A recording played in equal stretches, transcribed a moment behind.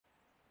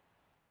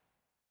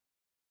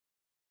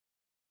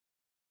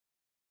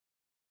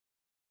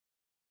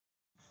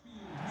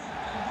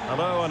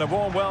Hello and a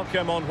warm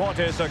welcome on what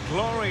is a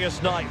glorious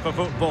night for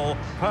football.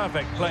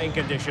 Perfect playing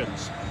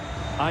conditions.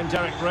 I'm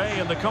Derek Ray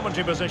in the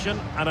commentary position,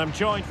 and I'm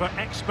joined for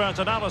expert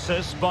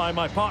analysis by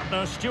my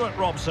partner Stuart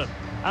Robson.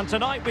 And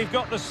tonight we've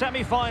got the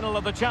semi-final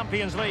of the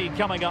Champions League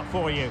coming up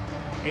for you.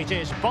 It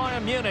is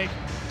Bayern Munich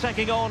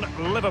taking on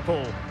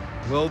Liverpool.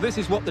 Well, this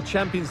is what the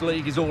Champions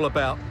League is all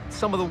about.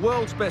 Some of the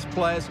world's best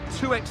players,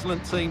 two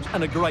excellent teams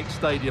and a great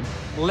stadium.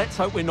 Let's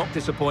hope we're not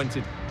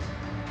disappointed.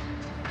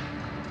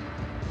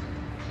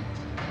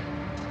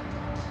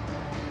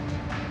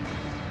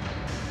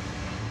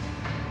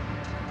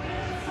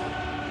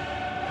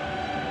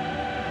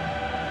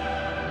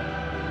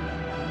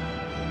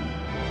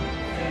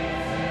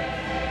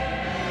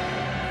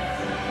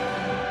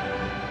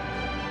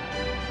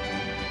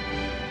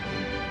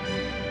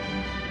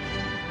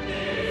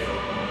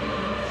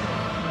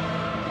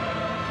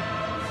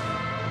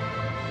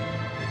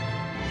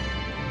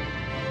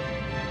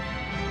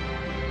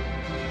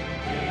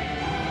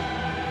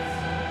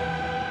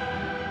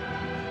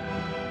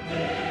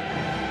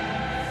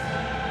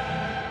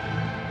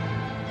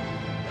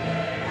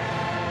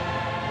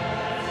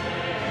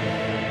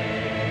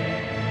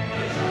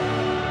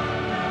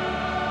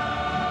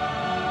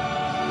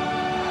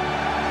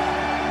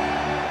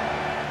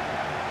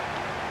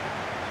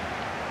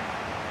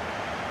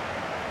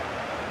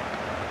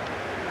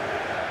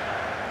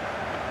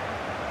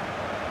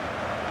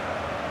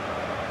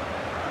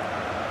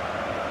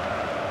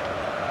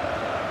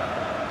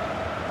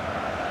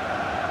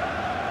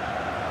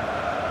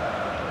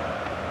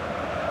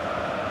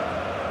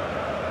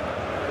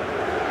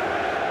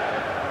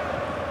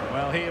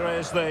 Here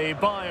is the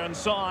Bayern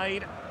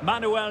side.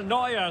 Manuel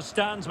Neuer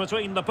stands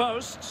between the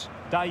posts.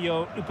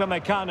 Dayo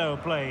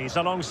Upamecano plays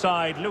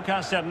alongside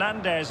Lucas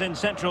Hernandez in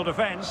central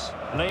defence.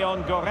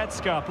 Leon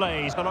Goretzka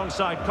plays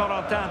alongside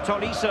Corentin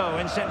Tolisso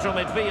in central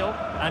midfield.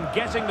 And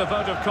getting the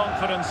vote of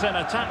confidence in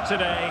attack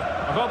today,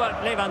 Robert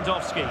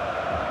Lewandowski.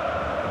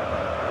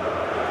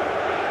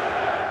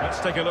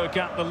 Let's take a look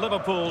at the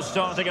Liverpool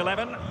starting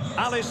 11.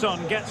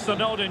 Alisson gets the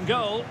nod in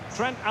goal.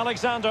 Trent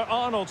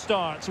Alexander-Arnold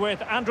starts with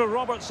Andrew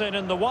Robertson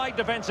in the wide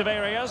defensive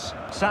areas.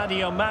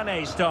 Sadio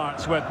Mane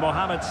starts with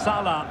Mohamed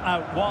Salah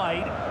out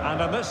wide.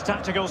 And in this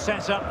tactical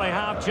setup, they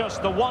have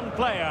just the one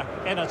player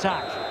in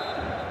attack.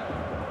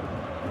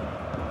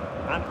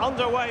 And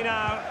underway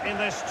now in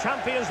this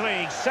Champions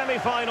League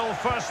semi-final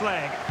first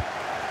leg.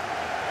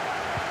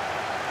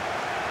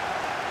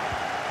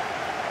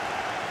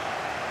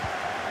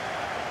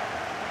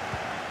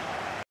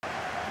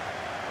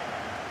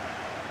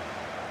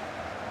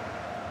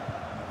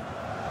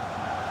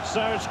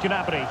 Serge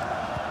Gnabry.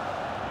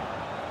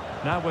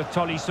 Now with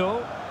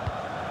Tolisso.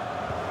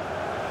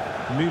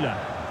 Müller.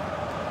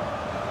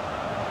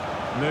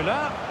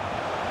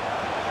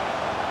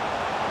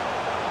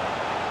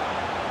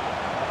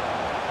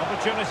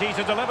 Opportunity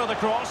to deliver the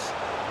cross.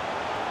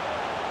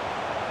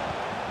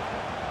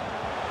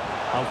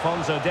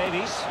 Alphonso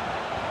Davies.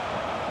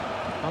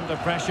 Under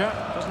pressure.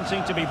 Doesn't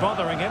seem to be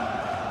bothering him.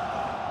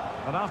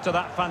 But after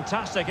that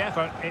fantastic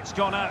effort, it's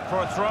gone out for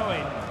a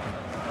throw-in.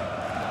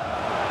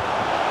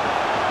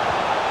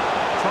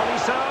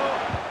 Tolisso,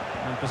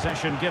 and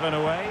possession given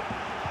away.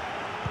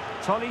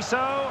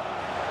 Tolisso.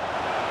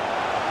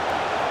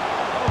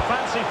 Oh,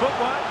 fancy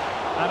footwork,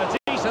 and a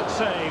decent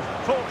save,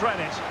 full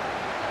credit.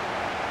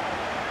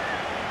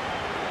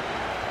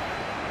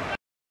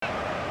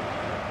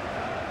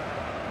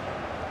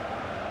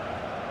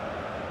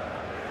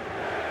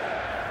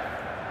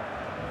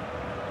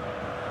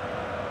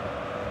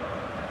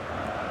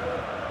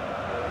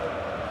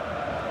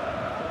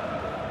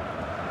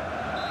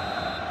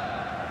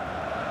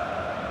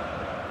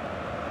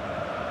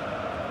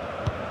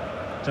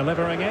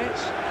 Delivering it.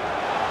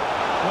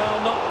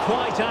 Well, not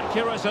quite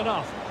accurate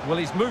enough. Well,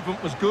 his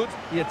movement was good,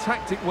 he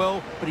attacked it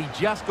well, but he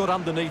just got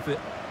underneath it.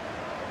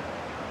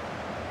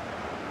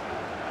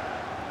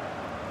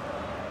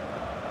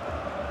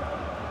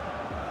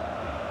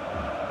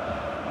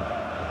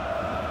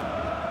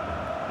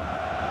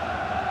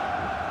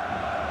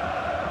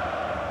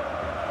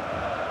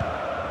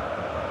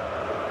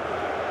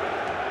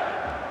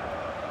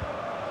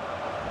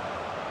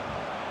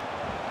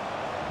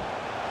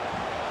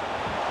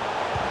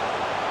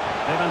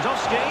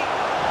 Lewandowski.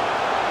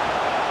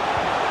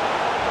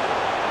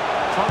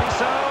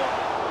 Tolisso.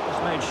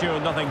 Just made sure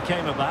nothing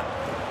came of that.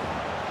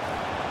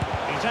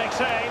 He takes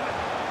aim.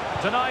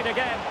 Denied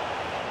again.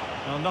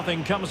 Well,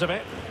 nothing comes of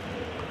it.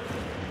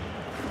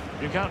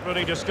 You can't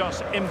really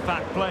discuss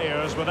impact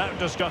players without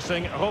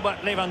discussing Robert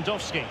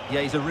Lewandowski.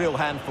 Yeah, he's a real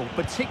handful,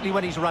 particularly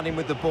when he's running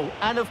with the ball.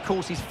 And, of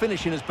course, his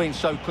finishing has been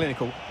so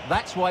clinical.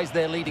 That's why he's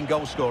their leading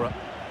goal scorer.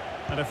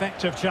 An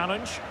effective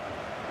challenge.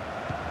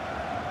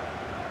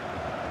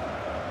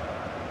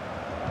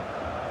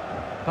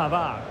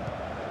 Pavard.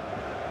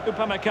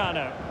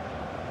 Upamecano.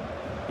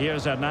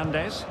 Here's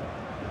Hernandez.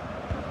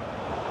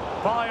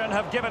 Bayern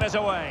have given it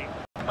away.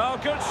 Oh,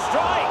 good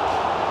strike!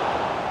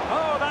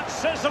 Oh, that's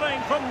sizzling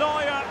from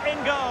Neuer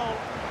in goal.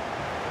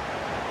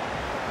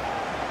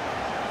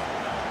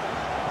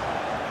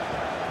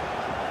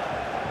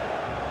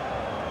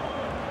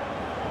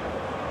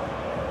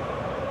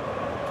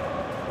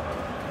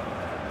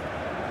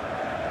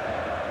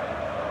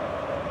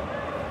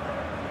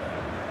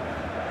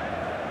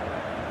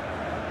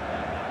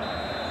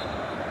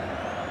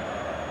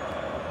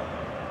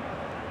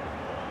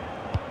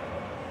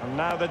 And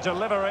now the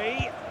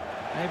delivery.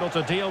 Able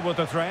to deal with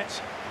the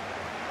threat.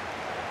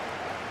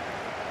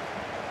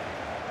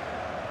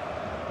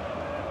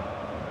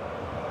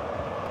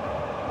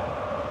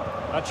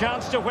 A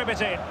chance to whip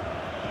it in.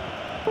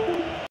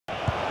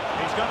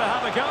 He's going to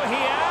have a go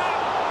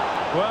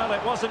here. Well,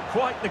 it wasn't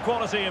quite the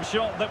quality of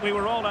shot that we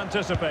were all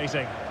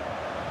anticipating.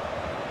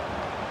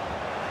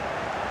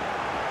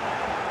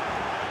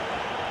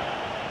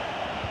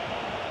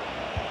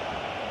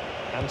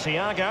 And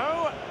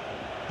Thiago.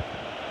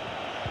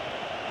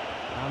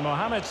 And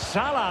Mohamed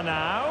Salah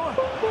now.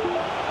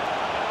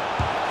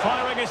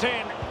 Firing it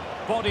in.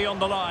 Body on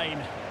the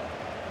line.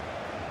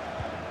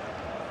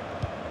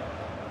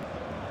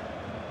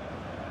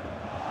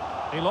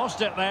 He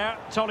lost it there,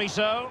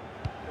 Tolisso.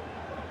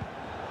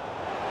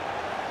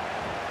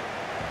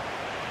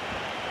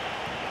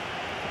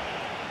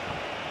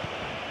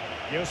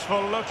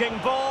 Useful looking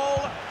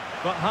ball,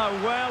 but how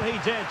well he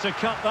did to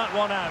cut that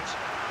one out.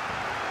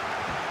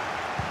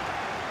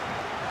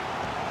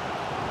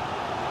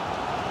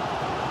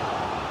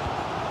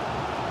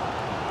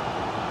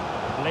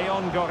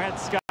 Leon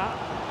Goretzka.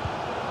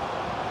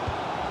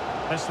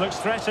 This looks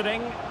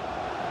threatening.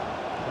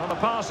 Well, the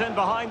pass in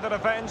behind the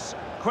defence.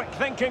 Quick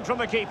thinking from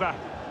the keeper.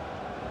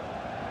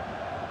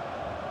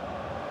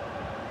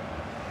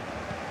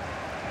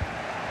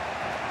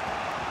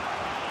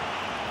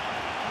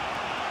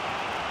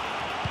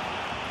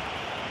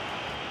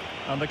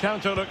 And the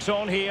counter looks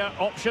on here.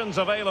 Options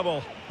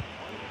available.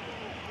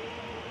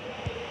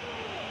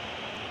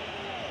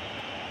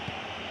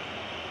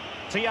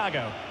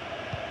 Thiago.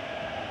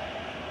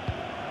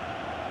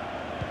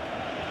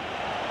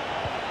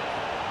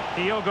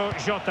 Diogo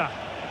Jota.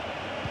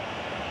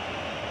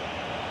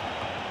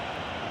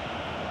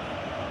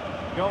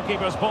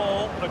 Goalkeeper's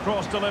ball, the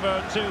cross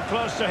delivered too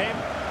close to him.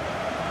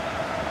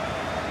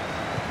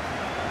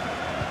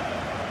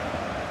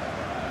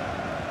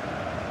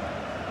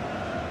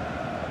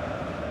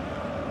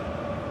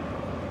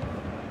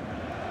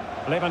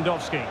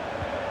 Lewandowski.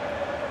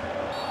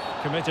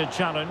 Committed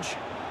challenge.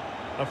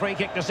 A free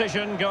kick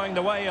decision going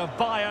the way of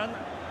Bayern.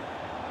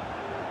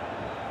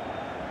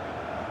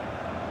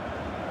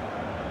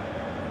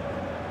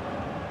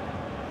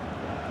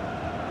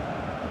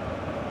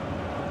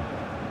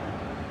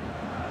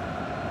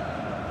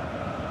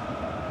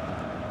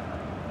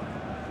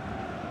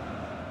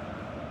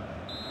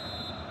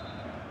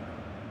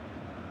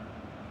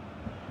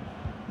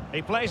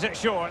 He plays it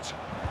short.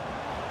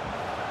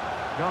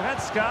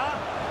 Goretzka.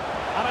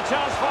 And a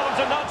chance for him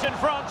to nudge in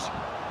front.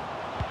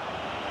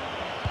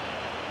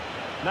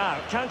 Now,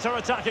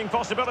 counter-attacking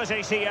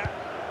possibilities here.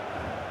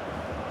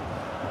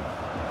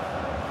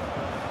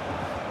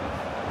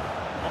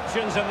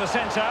 Options in the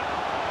centre.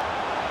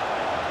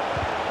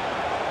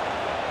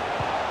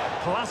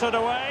 Clattered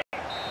away.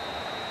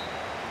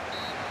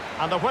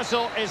 And the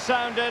whistle is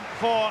sounded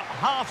for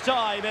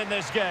half-time in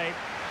this game.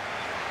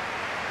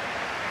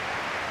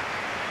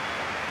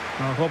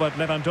 Well, Robert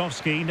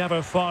Lewandowski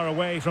never far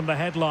away from the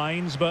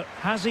headlines, but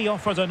has he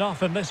offered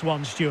enough in this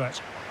one,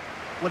 Stuart?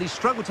 Well, he's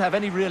struggled to have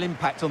any real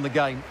impact on the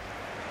game.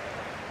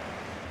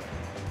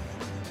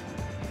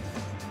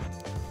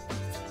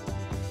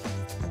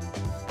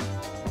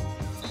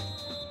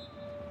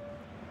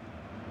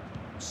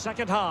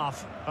 Second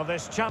half of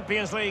this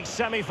Champions League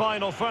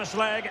semi-final first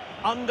leg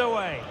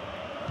underway.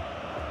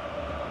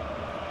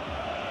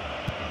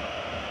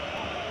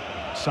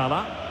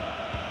 Salah.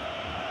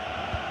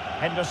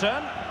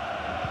 Henderson.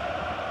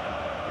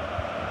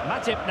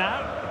 Matip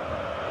now.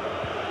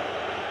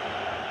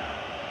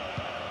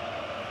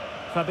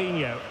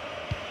 Fabinho.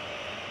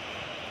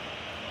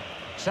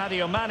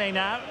 Sadio Mane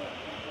now.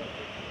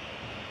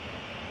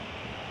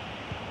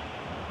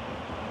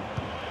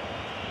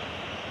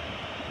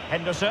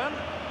 Henderson.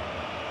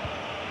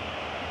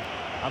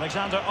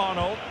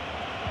 Alexander-Arnold.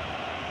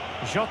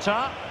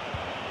 Jota.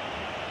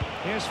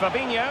 Here's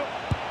Fabinho.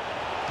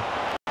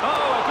 Oh,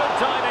 a good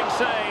diving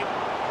save.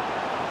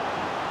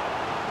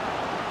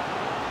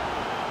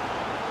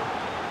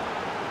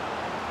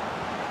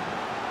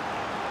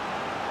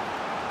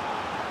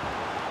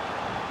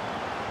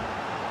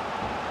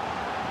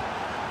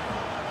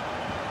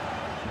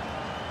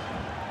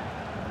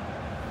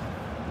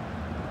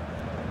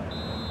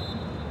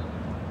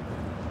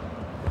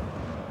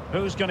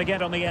 Who's going to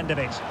get on the end of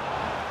it?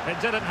 It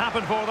didn't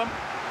happen for them.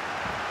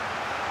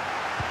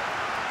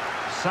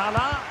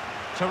 Salah,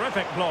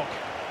 terrific block.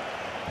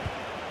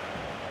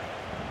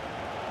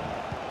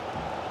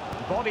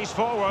 Bodies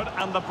forward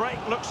and the break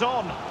looks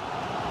on.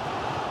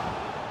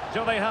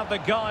 Do they have the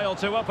guile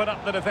to open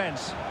up the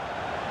defence?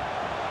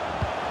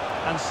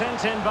 And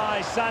sent in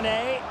by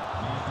Sané.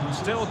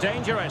 Still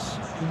dangerous.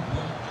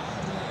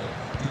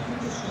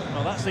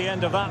 Well, that's the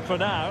end of that for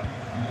now.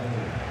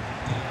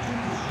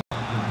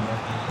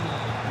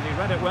 And he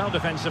read it well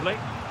defensively.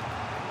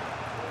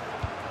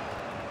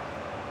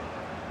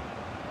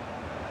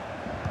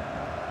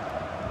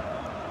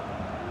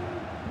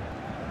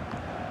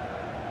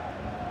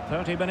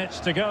 "30 minutes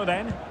to go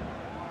then.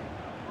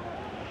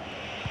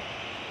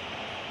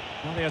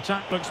 Well, the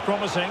attack looks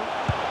promising.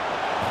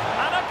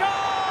 And a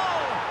goal!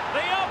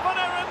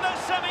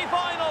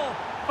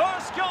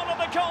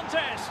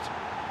 contest.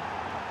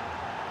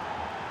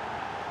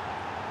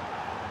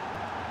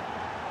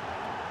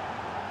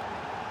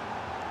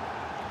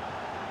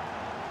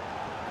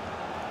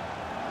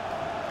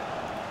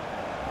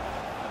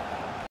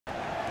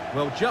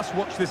 Well, just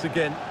watch this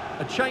again.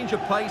 A change of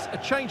pace, a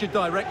change of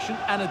direction,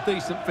 and a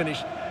decent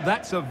finish.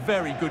 That's a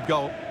very good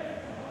goal.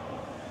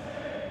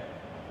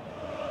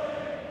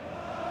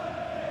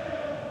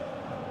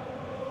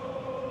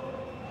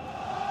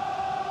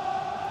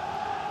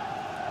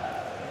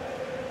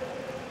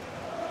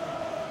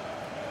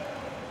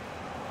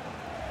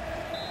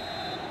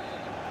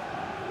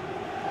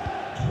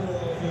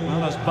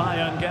 Well, as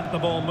Bayern get the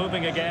ball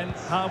moving again,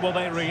 how will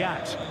they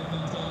react?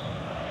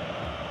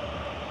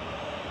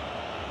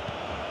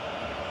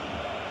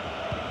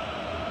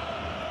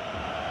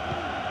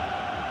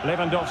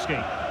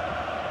 Lewandowski.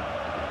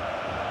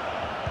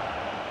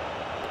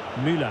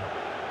 Müller.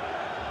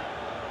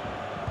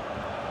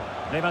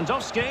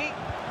 Lewandowski.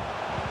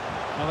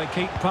 Well, they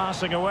keep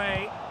passing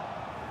away.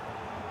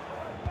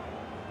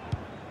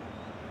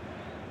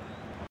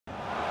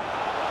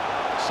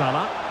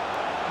 Salah.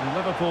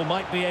 Liverpool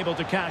might be able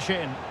to cash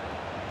in.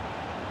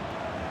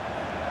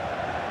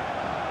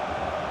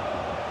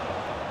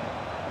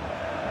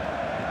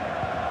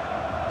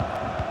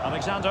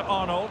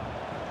 Alexander-Arnold.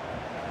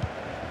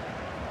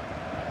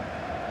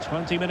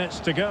 20 minutes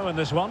to go in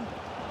this one.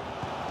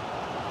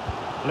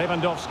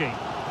 Lewandowski.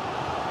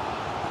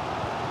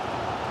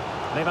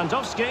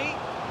 Lewandowski.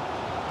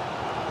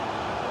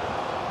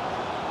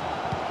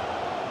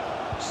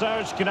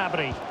 Serge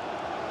Gnabry.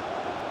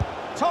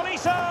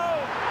 Tolisso!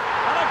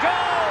 And a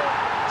goal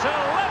to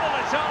level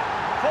it up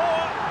for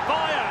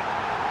Bayern.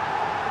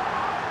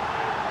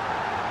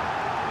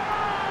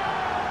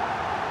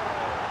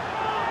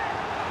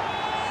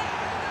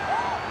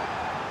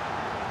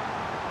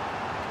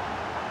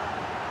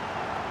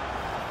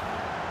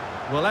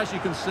 Well, as you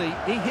can see,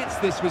 he hits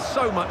this with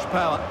so much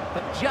power,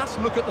 but just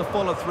look at the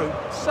follow-through.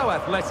 So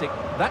athletic.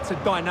 That's a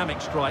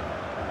dynamic strike.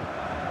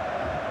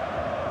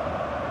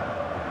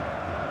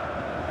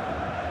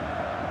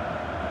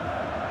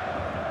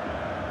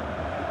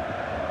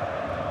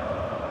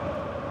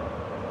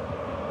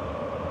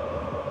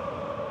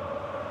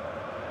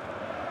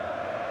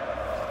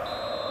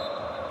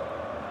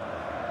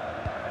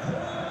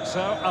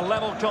 So, a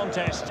level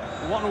contest,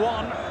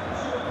 1-1.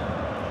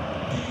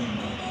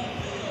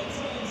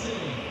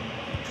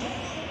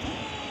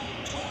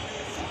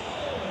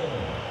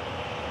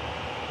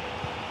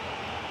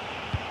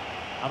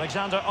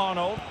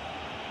 Alexander-Arnold.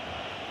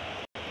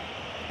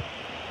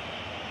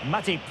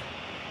 Matip.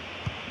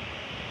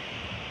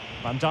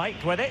 Van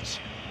Dijk with it.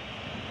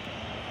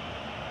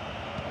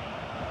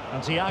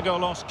 And Thiago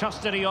lost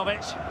custody of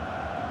it.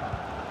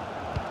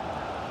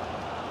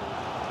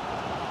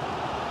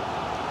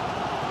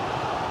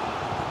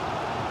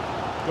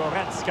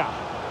 Goretzka.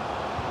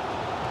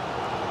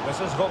 This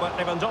is Robert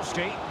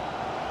Lewandowski.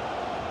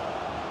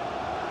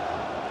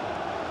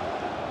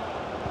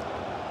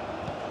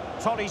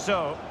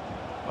 Tolisso.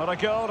 But a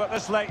goal at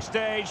this late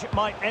stage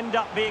might end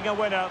up being a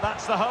winner.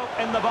 That's the hope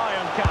in the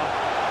Bayern camp.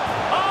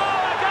 Oh,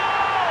 a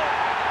goal!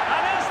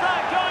 And is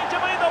that going to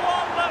be the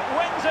one that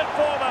wins it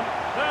for them?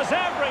 There's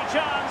every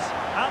chance,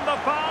 and the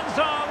fans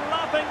are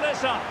lapping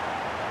this up.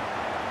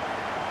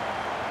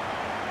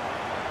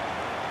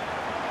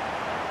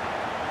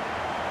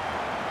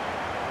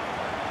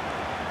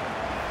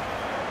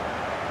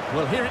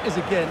 Well, here it is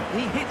again.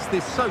 He hits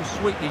this so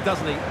sweetly,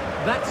 doesn't he?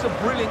 That's a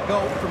brilliant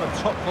goal from a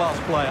top-class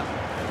player.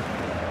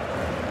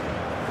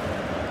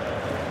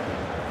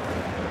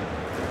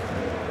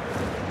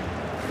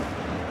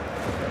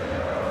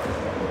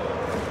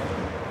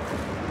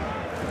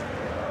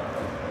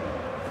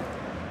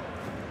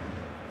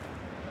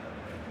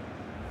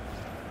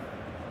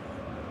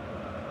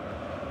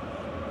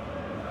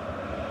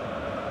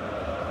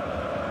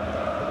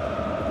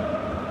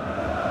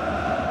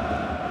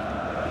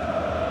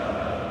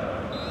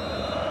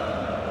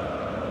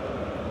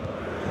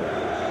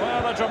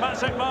 A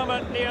dramatic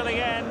moment near the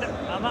end,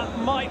 and that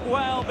might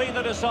well be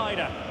the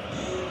decider.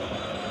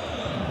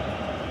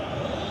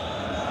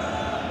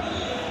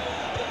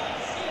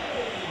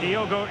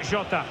 Diogo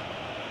Jota.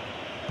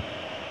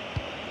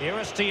 Here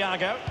is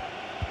Thiago.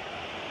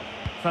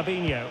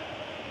 Fabinho.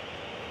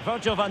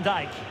 Virgil van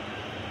Dijk.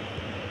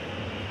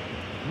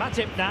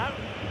 Matip now.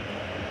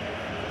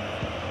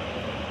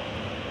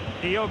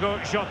 Diogo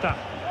Jota.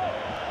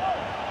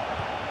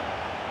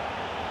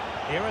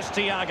 Here is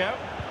Thiago.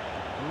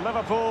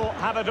 Liverpool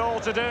have it all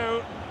to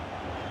do.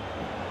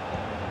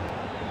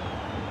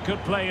 Could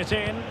play it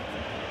in.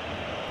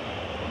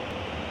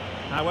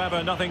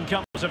 However, nothing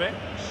comes of it.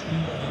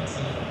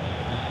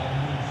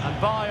 And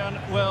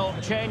Bayern will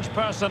change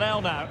personnel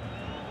now.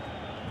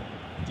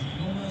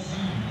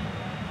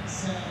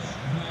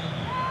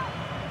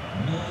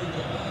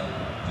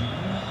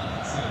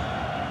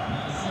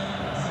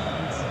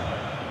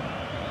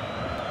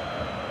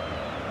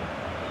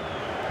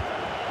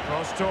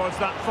 Cross towards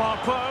that far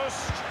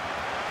post.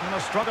 And a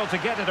struggle to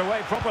get it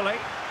away properly.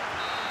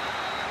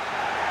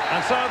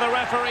 And so the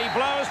referee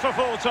blows for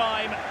full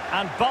time,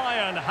 and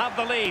Bayern have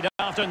the lead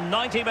after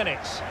 90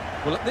 minutes.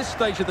 Well, at this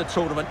stage of the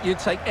tournament, you'd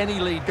take any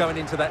lead going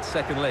into that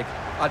second leg.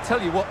 I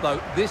tell you what, though,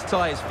 this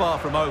tie is far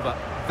from over.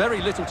 Very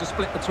little to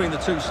split between the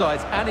two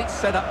sides, and it's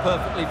set up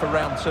perfectly for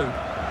round two.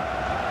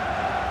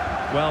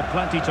 Well,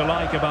 plenty to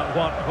like about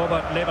what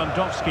Robert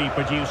Lewandowski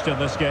produced in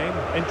this game.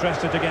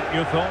 Interested to get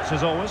your thoughts,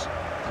 as always.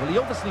 Well, he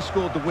obviously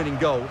scored the winning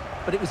goal,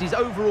 but it was his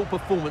overall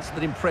performance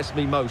that impressed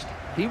me most.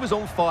 He was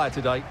on fire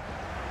today.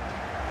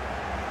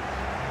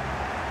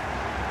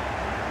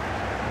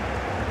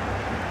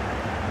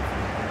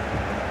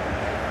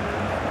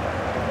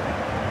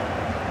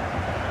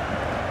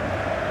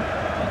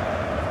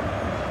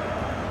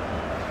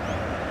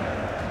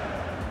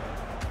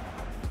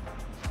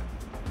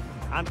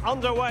 And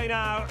underway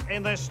now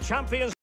in this Champions